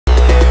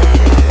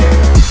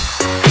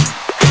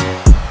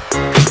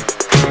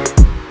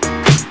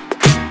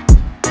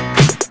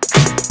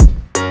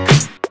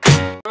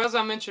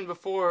mentioned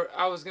before,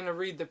 I was going to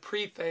read the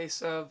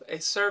preface of A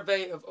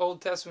Survey of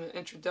Old Testament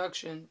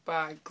Introduction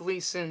by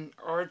Gleason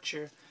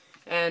Archer.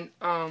 And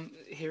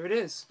here it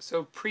is.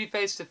 So,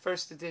 preface to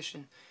first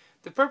edition.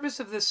 The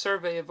purpose of this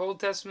survey of Old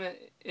Testament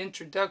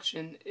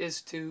introduction is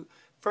to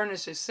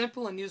furnish a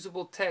simple and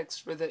usable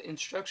text for the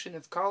instruction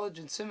of college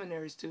and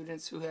seminary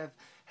students who have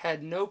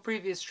had no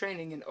previous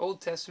training in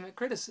Old Testament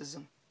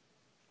criticism.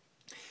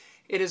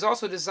 It is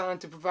also designed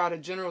to provide a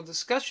general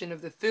discussion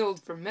of the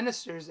field for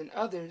ministers and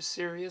other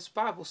serious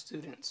Bible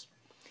students.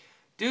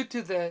 Due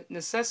to the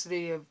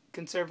necessity of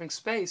conserving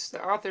space,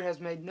 the author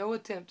has made no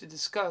attempt to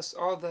discuss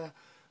all the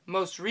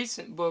most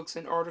recent books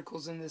and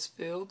articles in this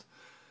field,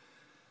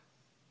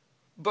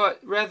 but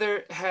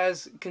rather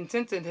has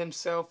contented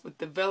himself with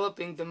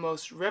developing the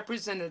most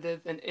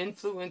representative and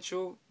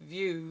influential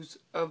views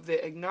of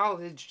the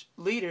acknowledged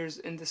leaders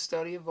in the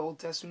study of Old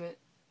Testament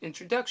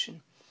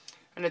introduction.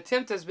 An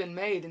attempt has been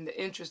made in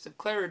the interest of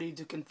clarity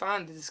to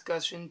confine the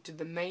discussion to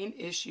the main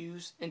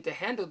issues and to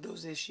handle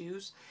those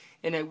issues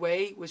in a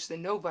way which the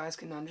novice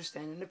can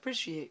understand and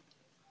appreciate.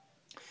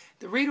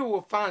 The reader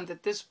will find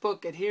that this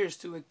book adheres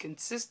to a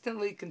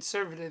consistently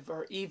conservative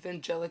or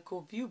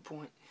evangelical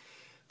viewpoint.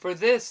 For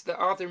this, the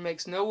author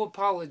makes no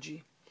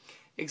apology,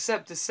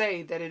 except to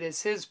say that it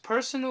is his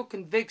personal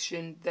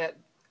conviction that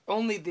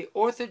only the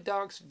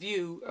orthodox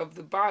view of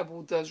the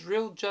Bible does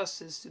real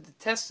justice to the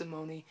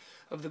testimony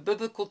of the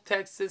biblical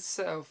text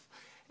itself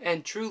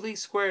and truly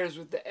squares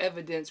with the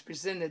evidence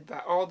presented by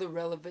all the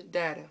relevant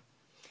data.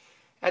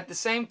 At the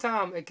same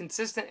time, a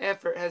consistent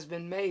effort has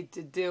been made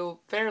to deal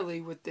fairly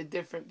with the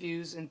different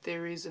views and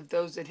theories of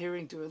those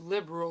adhering to a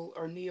liberal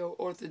or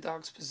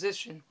neo-orthodox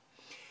position,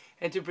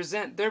 and to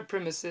present their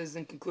premises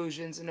and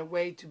conclusions in a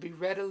way to be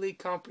readily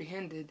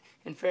comprehended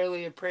and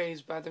fairly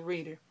appraised by the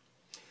reader.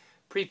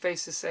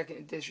 Preface to second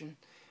edition.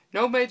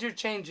 No major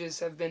changes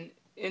have been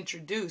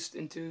introduced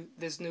into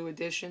this new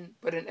edition,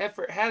 but an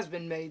effort has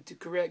been made to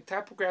correct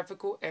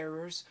typographical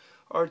errors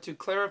or to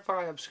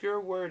clarify obscure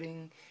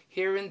wording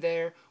here and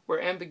there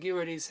where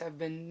ambiguities have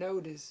been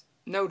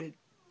noted.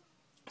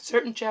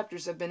 Certain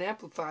chapters have been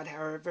amplified,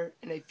 however,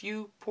 and a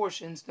few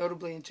portions,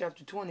 notably in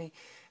chapter 20,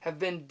 have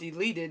been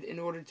deleted in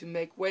order to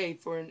make way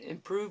for an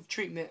improved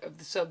treatment of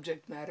the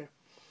subject matter.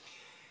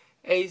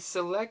 A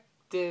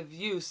selective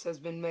use has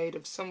been made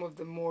of some of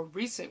the more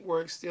recent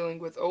works dealing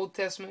with Old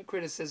Testament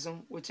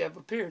criticism which have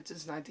appeared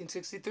since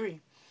 1963.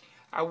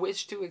 I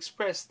wish to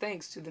express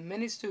thanks to the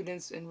many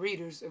students and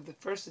readers of the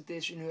first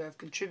edition who have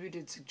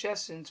contributed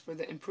suggestions for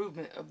the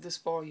improvement of this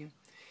volume.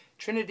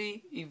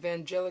 Trinity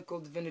Evangelical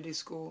Divinity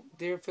School,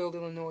 Deerfield,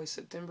 Illinois,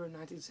 September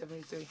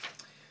 1973.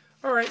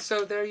 Alright,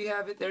 so there you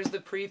have it. There's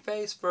the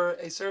preface for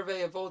A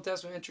Survey of Old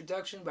Testament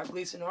Introduction by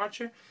Gleason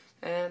Archer,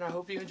 and I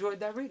hope you enjoyed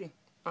that reading.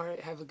 Alright,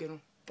 have a good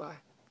one. Bye.